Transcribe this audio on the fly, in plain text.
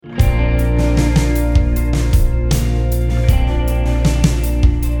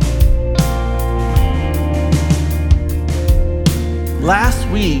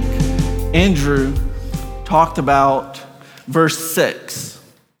week, Andrew talked about verse 6.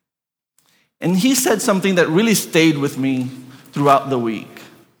 And he said something that really stayed with me throughout the week.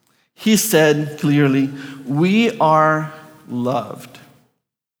 He said clearly, we are loved.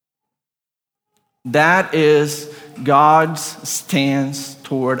 That is God's stance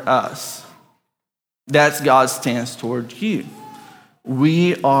toward us. That's God's stance toward you.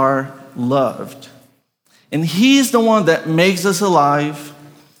 We are loved. And He's the one that makes us alive.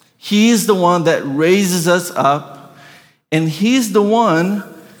 He's the one that raises us up. And He's the one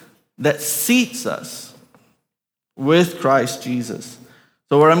that seats us with Christ Jesus.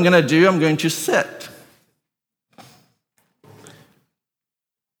 So what I'm going to do, I'm going to sit.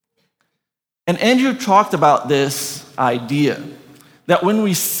 And Andrew talked about this idea that when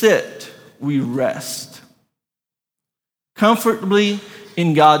we sit, we rest comfortably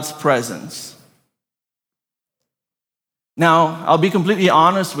in God's presence. Now, I'll be completely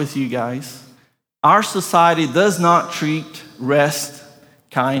honest with you guys. Our society does not treat rest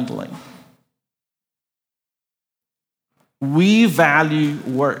kindly. We value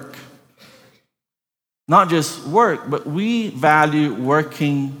work. Not just work, but we value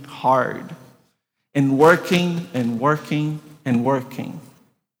working hard. And working and working and working.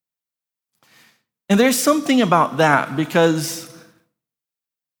 And there's something about that because,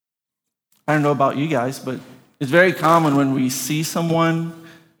 I don't know about you guys, but it's very common when we see someone,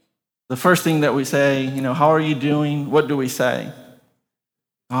 the first thing that we say, how are you doing? What do we say?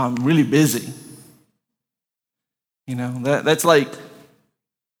 Oh, I'm really busy. That's like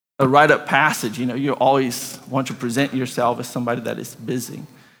a rite of passage. You always want to present yourself as somebody that is busy.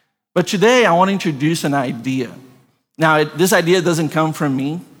 But today, I want to introduce an idea. Now, this idea doesn't come from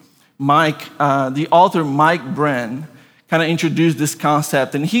me. The author Mike Brenn kind of introduced this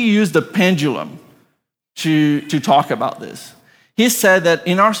concept, and he used the pendulum to talk about this. He said that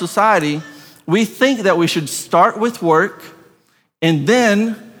in our society, we think that we should start with work and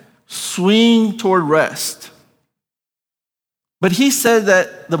then swing toward rest. But he said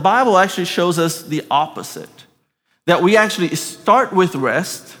that the Bible actually shows us the opposite, that we actually start with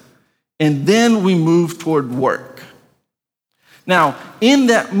rest and then we move toward work. Now, in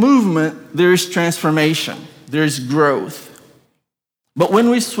that movement, there is transformation, there is growth. But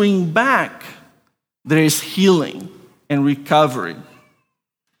when we swing back, there is healing and recovery.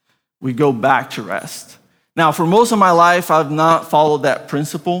 We go back to rest. Now, for most of my life, I've not followed that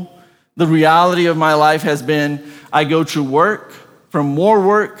principle. The reality of my life has been I go to work, from more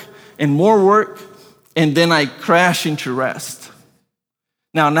work, and then I crash into rest.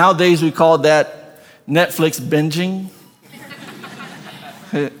 Now, nowadays we call that Netflix binging.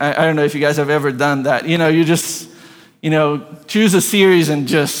 I don't know if you guys have ever done that. You just, choose a series and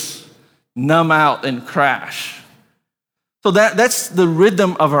just numb out and crash. So that's the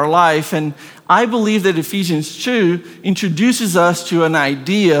rhythm of our life. And I believe that Ephesians 2 introduces us to an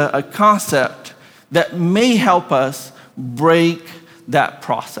idea, a concept that may help us break that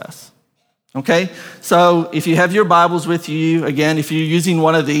process. Okay? So if you have your Bibles with you, again, if you're using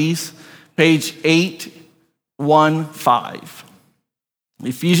one of these, page 815.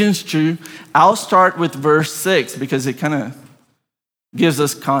 Ephesians 2. I'll start with verse 6 because it kind of gives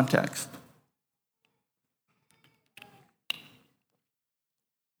us context.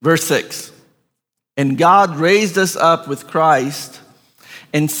 Verse 6. And God raised us up with Christ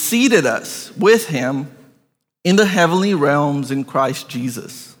and seated us with Him in the heavenly realms in Christ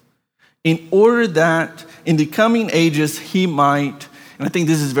Jesus, in order that in the coming ages He might, and I think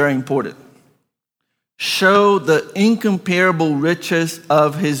this is very important, show the incomparable riches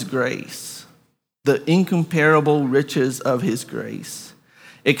of His grace, the incomparable riches of His grace,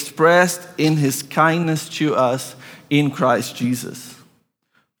 expressed in His kindness to us in Christ Jesus.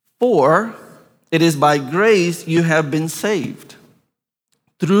 For it is by grace you have been saved,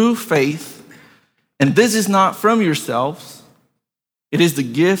 through faith, and this is not from yourselves, it is the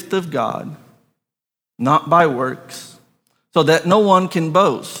gift of God, not by works, so that no one can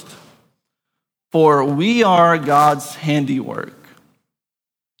boast. For we are God's handiwork,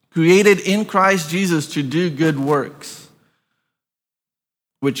 created in Christ Jesus to do good works,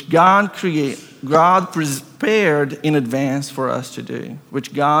 which God prepared in advance for us to do.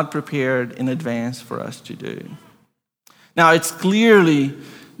 Now, it's clearly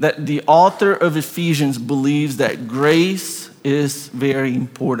that the author of Ephesians believes that grace is very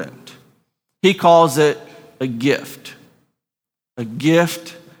important. He calls it a gift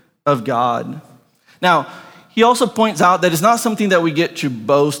of God. Now, he also points out that it's not something that we get to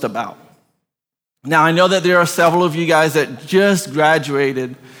boast about. Now, I know that there are several of you guys that just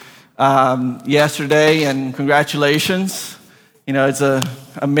graduated yesterday, and congratulations. It's an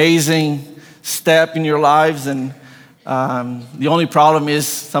amazing step in your lives, and the only problem is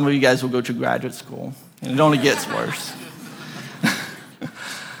some of you guys will go to graduate school, and it only gets worse.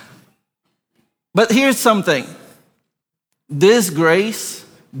 But here's something. This grace,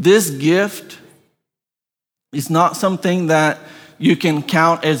 this gift, is not something that you can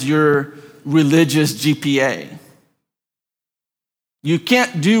count as your religious GPA. You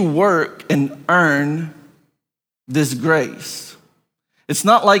can't do work and earn this grace. It's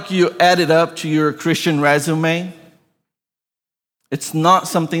not like you add it up to your Christian resume. It's not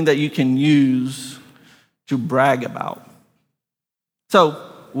something that you can use to brag about. So,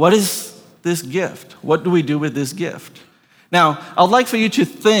 what is this gift? What do we do with this gift? Now, I'd like for you to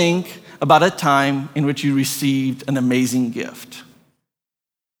think about a time in which you received an amazing gift.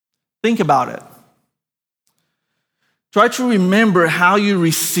 Think about it. Try to remember how you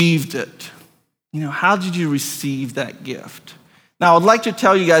received it. How did you receive that gift? Now, I'd like to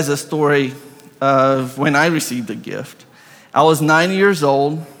tell you guys a story of when I received a gift. I was 9 years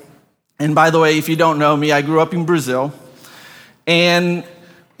old. And by the way, if you don't know me, I grew up in Brazil. And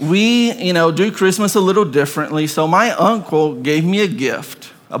we, do Christmas a little differently. So my uncle gave me a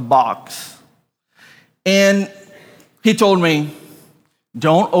gift, a box. And he told me,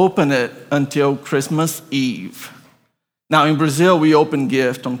 don't open it until Christmas Eve. Now, in Brazil, we open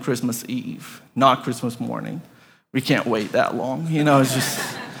gift on Christmas Eve, not Christmas morning. We can't wait that long, it's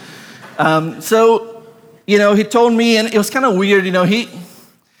just... he told me, and it was kind of weird,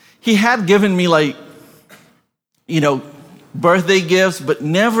 he had given me birthday gifts, but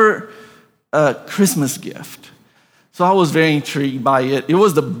never a Christmas gift. So I was very intrigued by it. It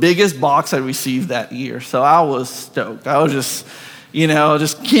was the biggest box I received that year, so I was stoked. I was just,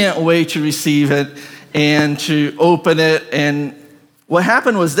 just can't wait to receive it and to open it. And what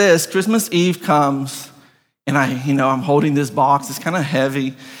happened was this: Christmas Eve comes, and I'm holding this box. It's kind of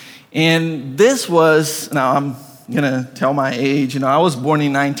heavy. And this was, now I'm going to tell my age. I was born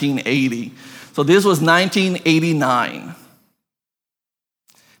in 1980. So this was 1989.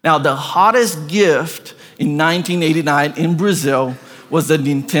 Now, the hottest gift in 1989 in Brazil was the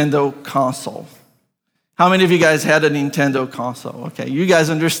Nintendo console. How many of you guys had a Nintendo console? Okay, you guys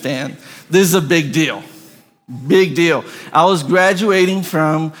understand. This is a big deal. Big deal. I was graduating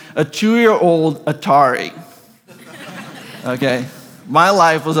from a 2-year-old Atari. Okay, my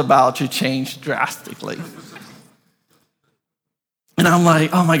life was about to change drastically. And I'm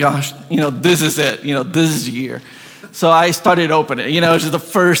like, oh my gosh, this is it. This is the year. So I started opening it. Just the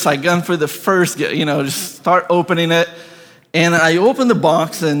first, I gun for the first, just start opening it. And I opened the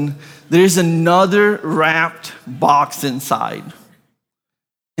box, and there's another wrapped box inside.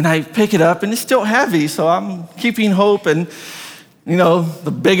 And I pick it up, and it's still heavy, so I'm keeping hope. And,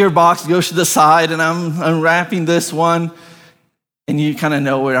 the bigger box goes to the side, and I'm unwrapping this one. And you kind of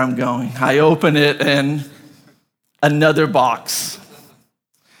know where I'm going. I open it, and another box.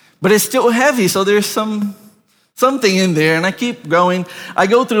 But it's still heavy, so there's something in there, and I keep going. I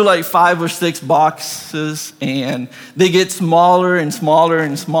go through 5 or 6 boxes, and they get smaller and smaller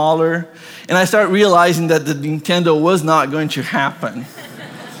and smaller, and I start realizing that the Nintendo was not going to happen.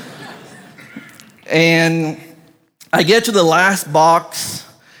 And I get to the last box.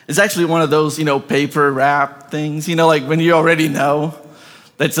 It's actually one of those, paper wrap things, like when you already know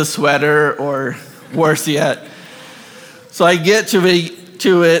that's a sweater, or worse yet. So I get to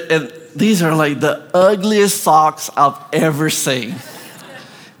it, and these are the ugliest socks I've ever seen.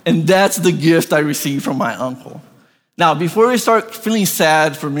 And that's the gift I received from my uncle. Now, before we start feeling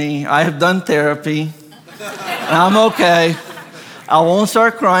sad for me, I have done therapy. And I'm okay. I won't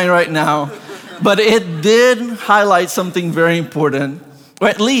start crying right now. But it did highlight something very important, or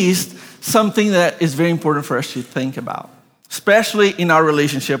at least something that is very important for us to think about, especially in our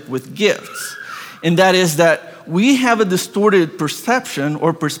relationship with gifts. And that is that we have a distorted perception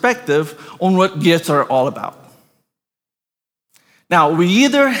or perspective on what gifts are all about. Now, we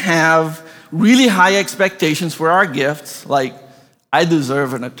either have really high expectations for our gifts, like, I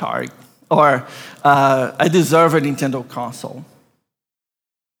deserve an Atari, or I deserve a Nintendo console.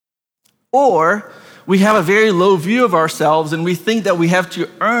 Or we have a very low view of ourselves, and we think that we have to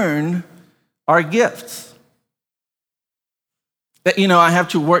earn our gifts. That, I have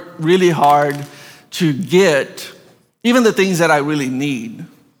to work really hard to get even the things that I really need.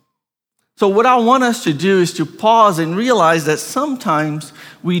 So what I want us to do is to pause and realize that sometimes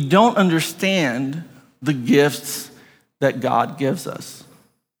we don't understand the gifts that God gives us.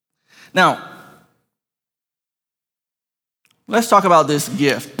 Now, let's talk about this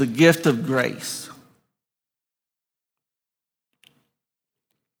gift, the gift of grace.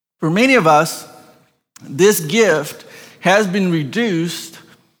 For many of us, this gift has been reduced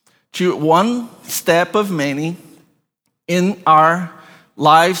to one step of many in our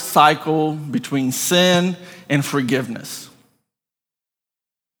life cycle between sin and forgiveness.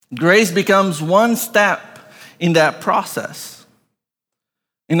 Grace becomes one step in that process,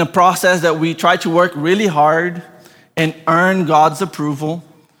 in a process that we try to work really hard and earn God's approval,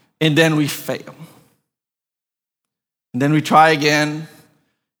 and then we fail. And then we try again,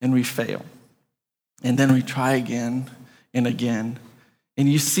 and we fail. And then we try again and again.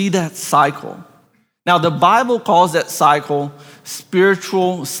 And you see that cycle. Now, the Bible calls that cycle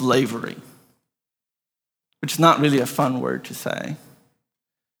spiritual slavery, which is not really a fun word to say.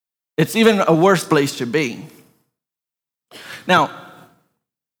 It's even a worse place to be. Now,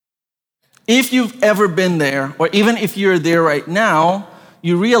 if you've ever been there, or even if you're there right now,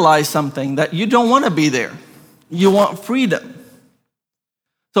 you realize something, that you don't want to be there. You want freedom.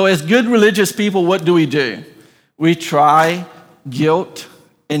 So as good religious people, what do? We try guilt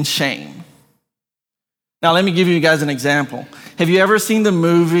and shame. Now, let me give you guys an example. Have you ever seen the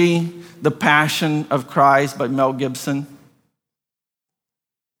movie The Passion of Christ by Mel Gibson?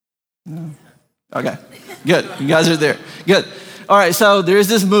 No? Okay, good. You guys are there. Good. All right, so there's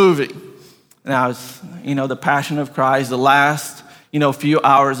this movie. Now, it's, The Passion of Christ, the last, few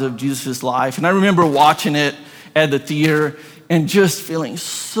hours of Jesus' life. And I remember watching it at the theater and just feeling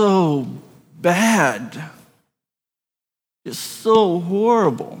so bad. Just so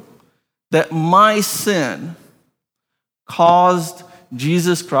horrible that my sin caused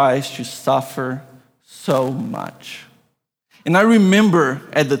Jesus Christ to suffer so much. And I remember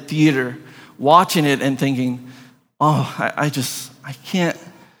at the theater watching it and thinking, I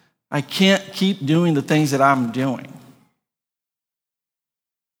can't keep doing the things that I'm doing.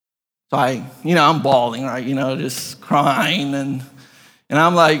 So I'm bawling, right? Just crying, and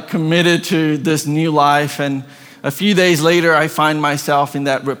I'm like committed to this new life. And a few days later, I find myself in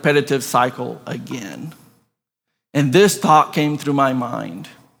that repetitive cycle again. And this thought came through my mind.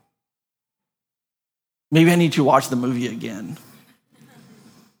 Maybe I need to watch the movie again.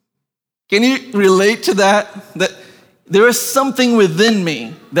 Can you relate to that? That there is something within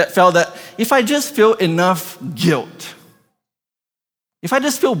me that felt that if I just feel enough guilt, if I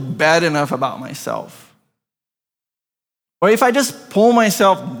just feel bad enough about myself, or if I just pull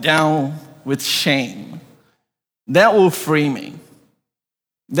myself down with shame, that will free me.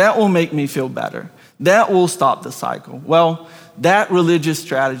 That will make me feel better. That will stop the cycle. Well, that religious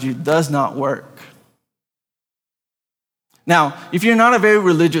strategy does not work. Now, if you're not a very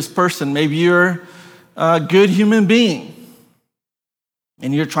religious person, maybe you're a good human being,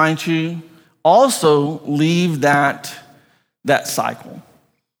 and you're trying to also leave that cycle.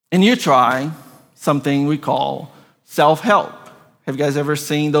 And you try something we call self-help. Have you guys ever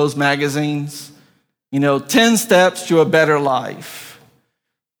seen those magazines? 10 steps to a better life.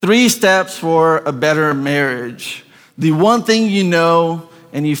 3 steps for a better marriage. The one thing you know,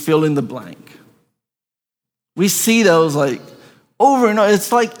 and you fill in the blank. We see those like over and over.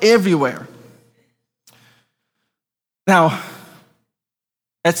 It's like everywhere. Now,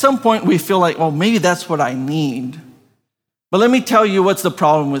 at some point we feel like, well, maybe that's what I need. But let me tell you what's the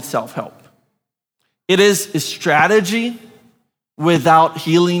problem with self-help. It is a strategy without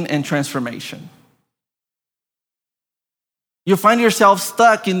healing and transformation. You find yourself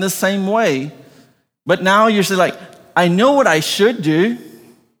stuck in the same way, but now you're still like, I know what I should do,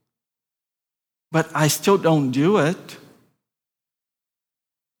 but I still don't do it.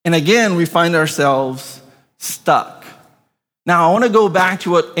 And again, we find ourselves stuck. Now, I want to go back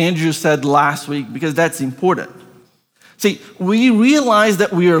to what Andrew said last week, because that's important. See, we realize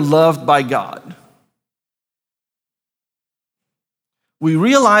that we are loved by God. We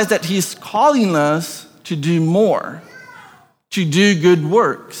realize that He's calling us to do more, to do good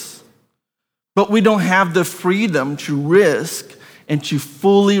works. But we don't have the freedom to risk and to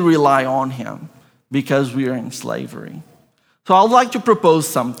fully rely on Him because we are in slavery. So I would like to propose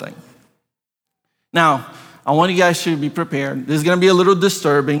something. Now, I want you guys to be prepared. This is going to be a little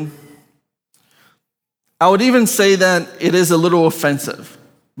disturbing. I would even say that it is a little offensive,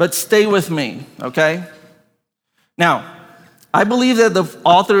 but stay with me, okay? Now, I believe that the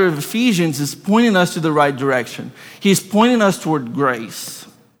author of Ephesians is pointing us to the right direction. He's pointing us toward grace.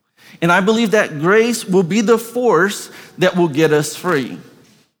 And I believe that grace will be the force that will get us free.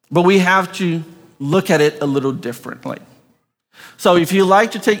 But we have to look at it a little differently. So if you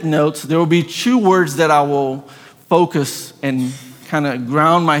like to take notes, there will be 2 words that I will focus and kind of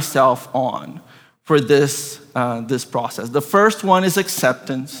ground myself on for this process. The first one is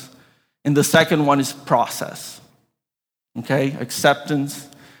acceptance, and the second one is process. Okay, acceptance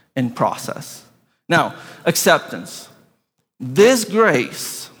and process. Now, acceptance. This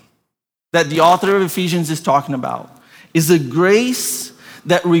grace that the author of Ephesians is talking about is a grace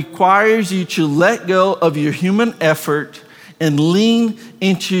that requires you to let go of your human effort and lean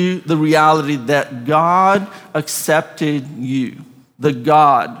into the reality that God accepted you,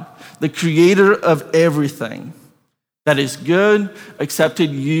 the creator of everything that is good,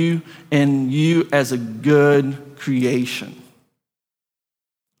 accepted you and you as a good creation.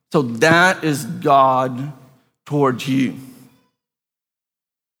 So that is God towards you.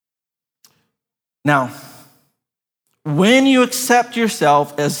 Now, when you accept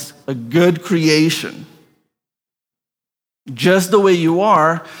yourself as a good creation, just the way you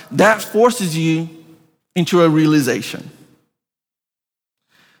are, that forces you into a realization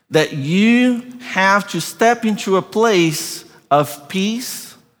that you have to step into a place of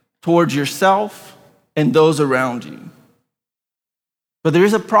peace towards yourself and those around you. But there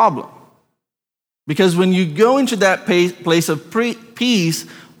is a problem. Because when you go into that place of peace,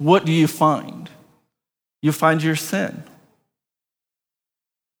 what do you find? You find your sin.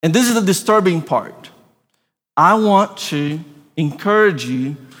 And this is the disturbing part. I want to encourage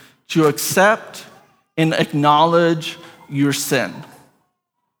you to accept and acknowledge your sin.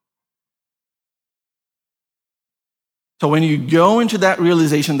 So when you go into that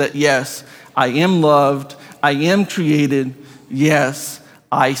realization that, yes, I am loved, I am created, yes,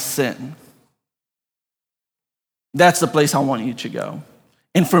 I sin. That's the place I want you to go.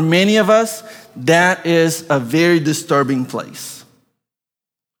 And for many of us, that is a very disturbing place.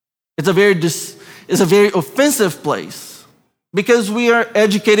 It's a very offensive place because we are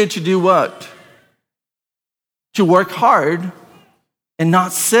educated to do what? To work hard and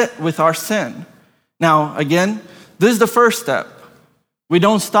not sit with our sin. Now, again, this is the first step. We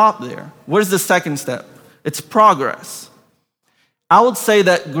don't stop there. What is the second step? It's progress. I would say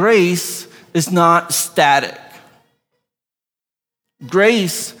that grace is not static.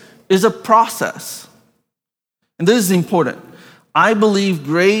 Grace is a process. And this is important. I believe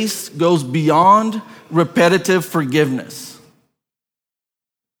grace goes beyond repetitive forgiveness.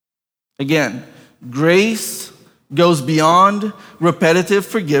 Again, grace goes beyond repetitive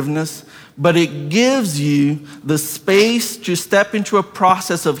forgiveness, but it gives you the space to step into a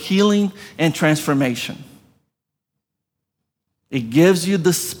process of healing and transformation. It gives you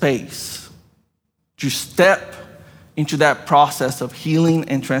the space to step into that process of healing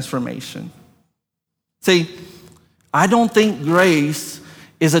and transformation. See, I don't think grace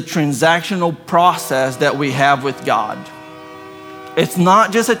is a transactional process that we have with God. It's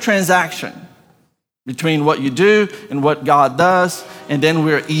not just a transaction between what you do and what God does, and then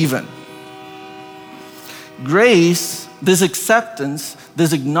we're even. Grace, this acceptance,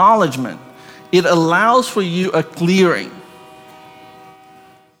 this acknowledgement, it allows for you a clearing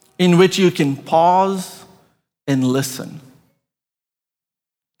in which you can pause and listen,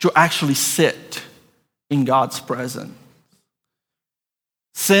 to actually sit in God's presence.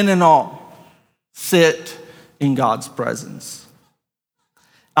 Sin and all, sit in God's presence.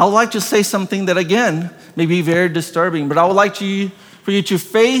 I would like to say something that, again, may be very disturbing, but I would like for you to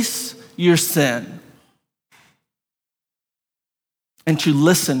face your sin and to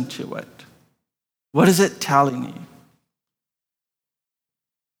listen to it. What is it telling you?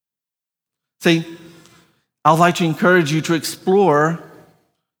 See, I would like to encourage you to explore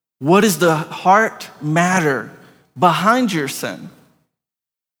what is the heart matter behind your sin.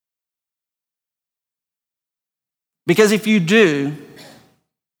 Because if you do,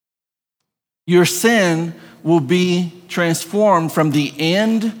 your sin will be transformed from the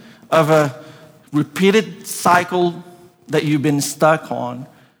end of a repeated cycle that you've been stuck on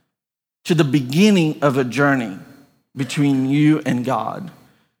to the beginning of a journey between you and God.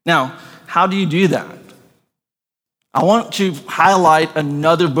 Now, how do you do that? I want to highlight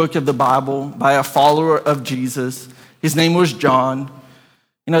another book of the Bible by a follower of Jesus. His name was John.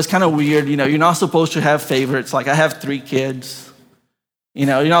 It's kind of weird. You're not supposed to have favorites. Like, I have 3 kids.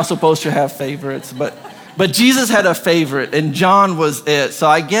 You're not supposed to have favorites. But Jesus had a favorite, and John was it. So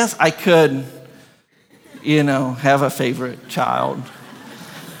I guess I could, have a favorite child.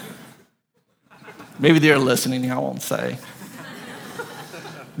 Maybe they're listening, I won't say.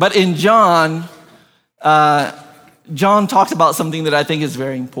 But in John, John talks about something that I think is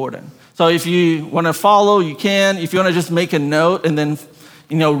very important. So if you want to follow, you can. If you want to just make a note and then,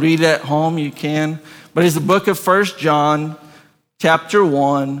 read it at home, you can. But it's the book of 1 John, chapter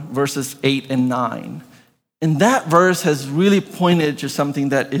 1, verses 8 and 9. And that verse has really pointed to something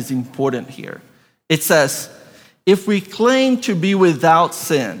that is important here. It says, if we claim to be without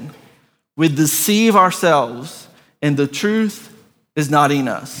sin, we deceive ourselves, and the truth is not in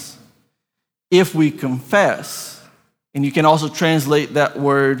us. If we confess And you can also translate that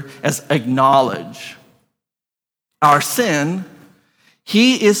word as acknowledge our sin.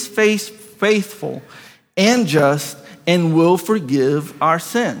 He is faithful and just and will forgive our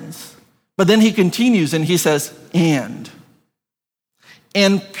sins. But then he continues and he says, and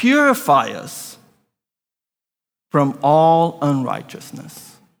purify us from all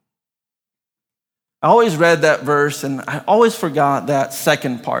unrighteousness. I always read that verse and I always forgot that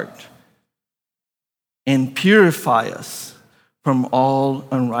second part. And purify us from all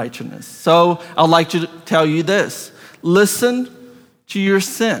unrighteousness. So I'd like to tell you this. Listen to your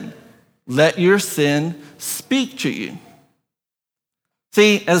sin. Let your sin speak to you.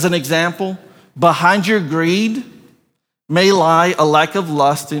 See, as an example, behind your greed may lie a lack of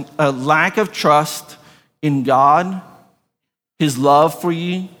lust, a lack of trust in God, his love for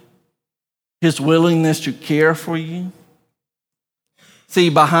you, his willingness to care for you. See,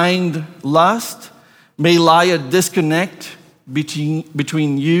 behind lust may lie a disconnect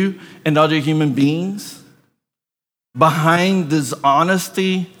between you and other human beings. Behind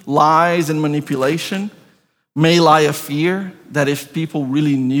dishonesty, lies, and manipulation may lie a fear that if people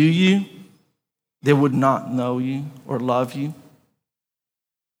really knew you, they would not know you or love you.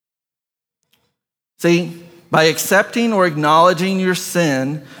 See, by accepting or acknowledging your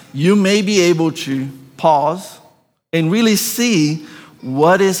sin, you may be able to pause and really see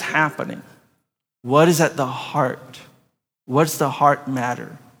what is happening. What is at the heart? What's the heart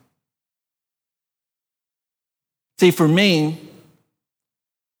matter? See, for me,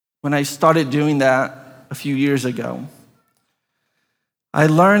 when I started doing that a few years ago, I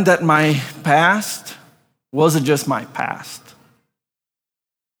learned that my past wasn't just my past.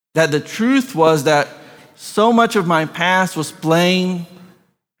 That the truth was that so much of my past was playing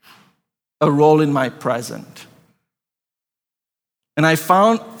a role in my present. And I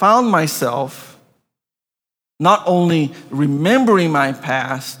found myself not only remembering my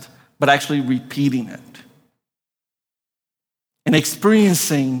past, but actually repeating it. And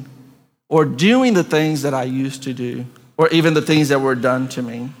experiencing or doing the things that I used to do, or even the things that were done to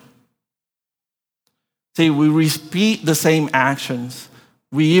me. See, we repeat the same actions.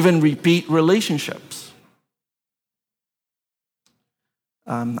 We even repeat relationships.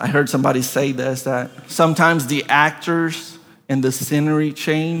 I heard somebody say this, that sometimes the actors and the scenery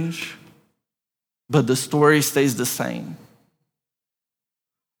change, but the story stays the same.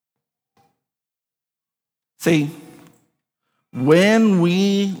 See, when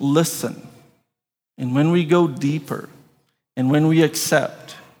we listen and when we go deeper and when we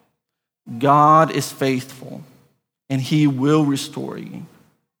accept, God is faithful and he will restore you.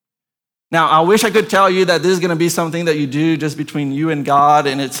 Now, I wish I could tell you that this is going to be something that you do just between you and God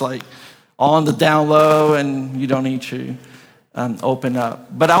and it's like on the down low and you don't need to open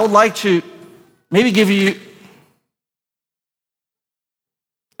up. But I would like to maybe give you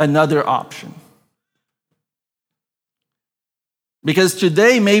another option. Because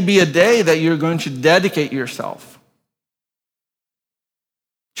today may be a day that you're going to dedicate yourself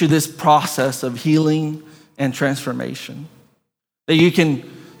to this process of healing and transformation. That you can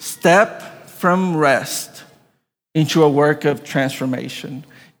step from rest into a work of transformation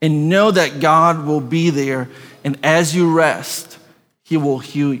and know that God will be there, and as you rest, he will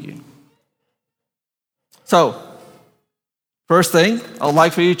heal you. So, first thing, I would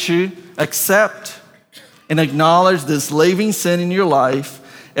like for you to accept and acknowledge this living sin in your life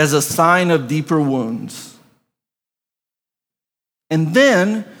as a sign of deeper wounds. And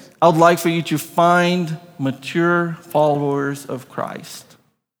then, I would like for you to find mature followers of Christ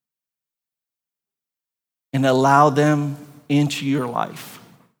and allow them into your life.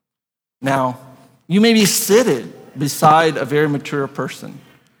 Now, you may be seated beside a very mature person,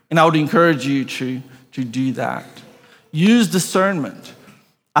 and I would encourage you to do that. Use discernment.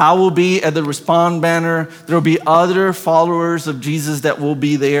 I will be at the Respond banner. There will be other followers of Jesus that will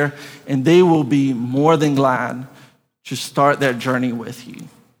be there, and they will be more than glad to start that journey with you.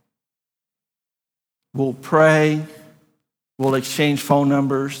 We'll pray, we'll exchange phone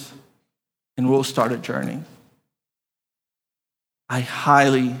numbers, and we'll start a journey. I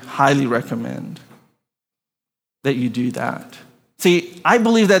highly, highly recommend that you do that. See, I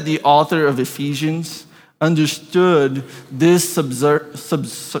believe that the author of Ephesians understood this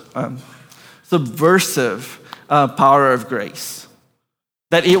subversive power of grace.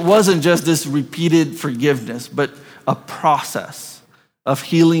 That it wasn't just this repeated forgiveness, but a process of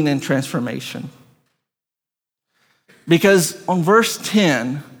healing and transformation. Because on verse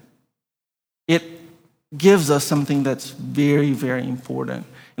 10, it gives us something that's very, very important.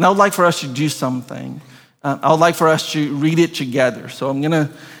 And I would like for us to do something. I would like for us to read it together. So I'm going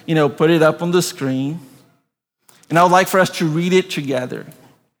to, put it up on the screen. And I would like for us to read it together.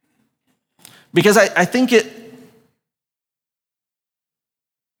 Because I think it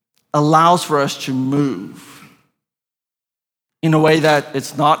allows for us to move in a way that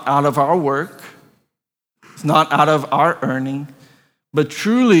it's not out of our work, it's not out of our earning, but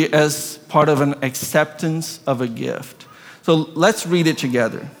truly as part of an acceptance of a gift. So let's read it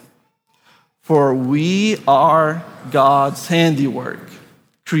together. For we are God's handiwork,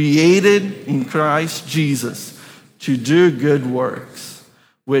 created in Christ Jesus to do good works,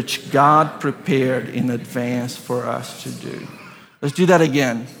 which God prepared in advance for us to do. Let's do that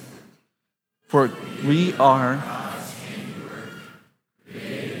again. For we are God's handiwork,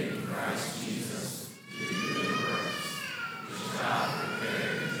 created in Christ Jesus to do good works, which God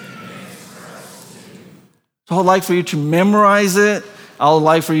prepared in advance for us to do. So I'd like for you to memorize it. I would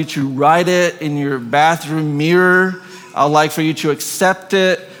like for you to write it in your bathroom mirror. I would like for you to accept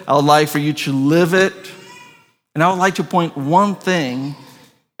it. I would like for you to live it. And I would like to point one thing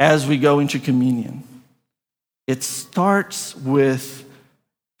as we go into communion. It starts with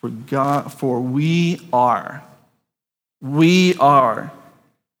for we are. We are.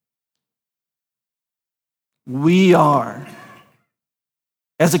 We are.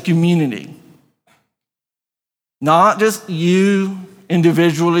 As a community. Not just you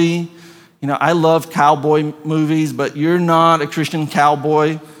individually. You know, I love cowboy movies, but you're not a Christian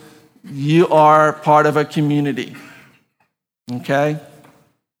cowboy. You are part of a community. Okay?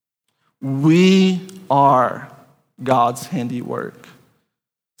 We are God's handiwork.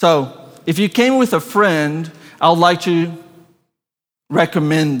 So, if you came with a friend, I would like to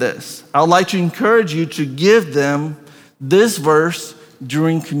recommend this. I would like to encourage you to give them this verse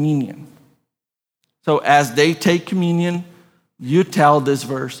during communion. So, as they take communion, you tell this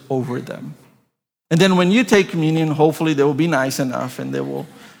verse over them. And then when you take communion, hopefully they will be nice enough and they will,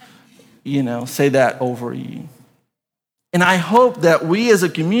 say that over you. And I hope that we as a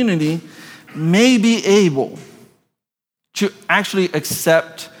community may be able to actually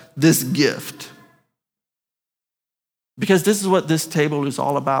accept this gift. Because this is what this table is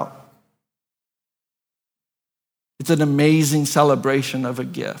all about. It's an amazing celebration of a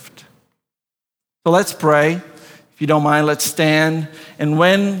gift. So let's pray. If you don't mind, let's stand. And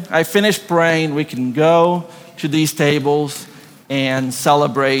when I finish praying, we can go to these tables and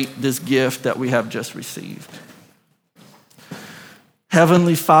celebrate this gift that we have just received.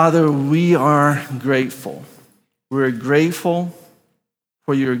 Heavenly Father, we are grateful. We're grateful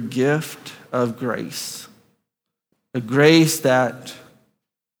for your gift of grace, a grace that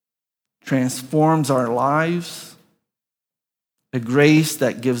transforms our lives, a grace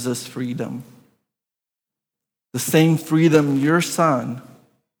that gives us freedom. The same freedom your Son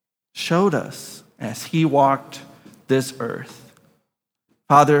showed us as he walked this earth.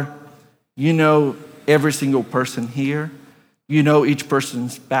 Father, you know every single person here. You know each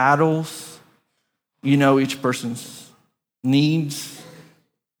person's battles. You know each person's needs.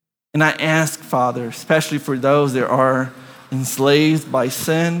 And I ask, Father, especially for those that are enslaved by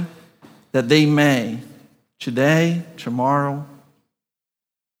sin, that they may, today, tomorrow,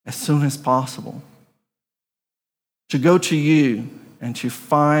 as soon as possible, to go to you and to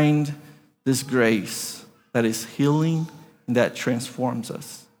find this grace that is healing and that transforms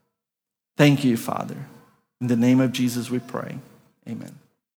us. Thank you, Father. In the name of Jesus we pray. Amen.